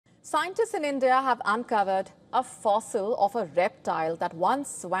Scientists in India have uncovered a fossil of a reptile that once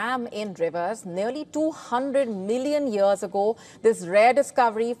swam in rivers nearly 200 million years ago. This rare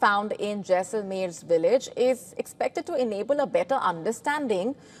discovery found in Jaisalmer's village is expected to enable a better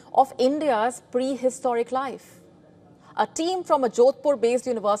understanding of India's prehistoric life. A team from a Jodhpur-based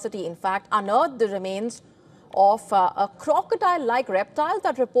university, in fact, unearthed the remains of a crocodile-like reptile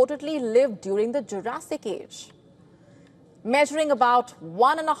that reportedly lived during the Jurassic Age. Measuring about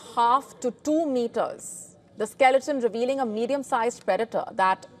 1.5 to 2 meters, the skeleton revealing a medium-sized predator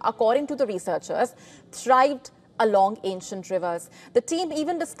that, according to the researchers, thrived along ancient rivers. The team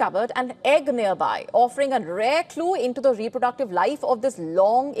even discovered an egg nearby, offering a rare clue into the reproductive life of this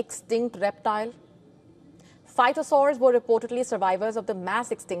long-extinct reptile. Phytosaurs were reportedly survivors of the mass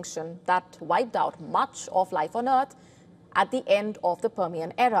extinction that wiped out much of life on Earth at the end of the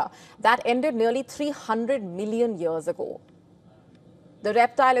Permian era. That ended nearly 300 million years ago. The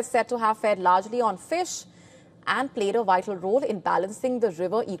reptile is said to have fed largely on fish and played a vital role in balancing the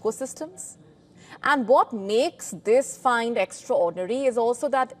river ecosystems. And what makes this find extraordinary is also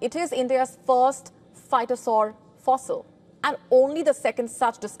that it is India's first Phytosaur fossil and only the second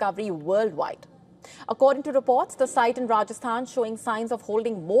such discovery worldwide. According to reports, the site in Rajasthan showing signs of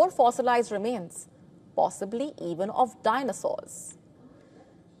holding more fossilized remains, possibly even of dinosaurs.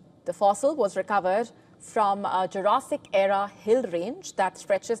 The fossil was recovered from a Jurassic-era hill range that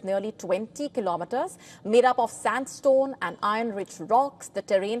stretches nearly 20 kilometers. Made up of sandstone and iron-rich rocks, the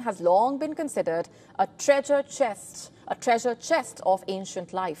terrain has long been considered a treasure chest of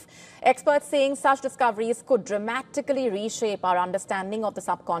ancient life. Experts saying such discoveries could dramatically reshape our understanding of the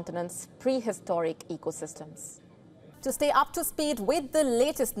subcontinent's prehistoric ecosystems. To stay up to speed with the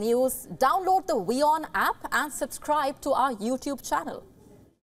latest news, download the WION app and subscribe to our YouTube channel.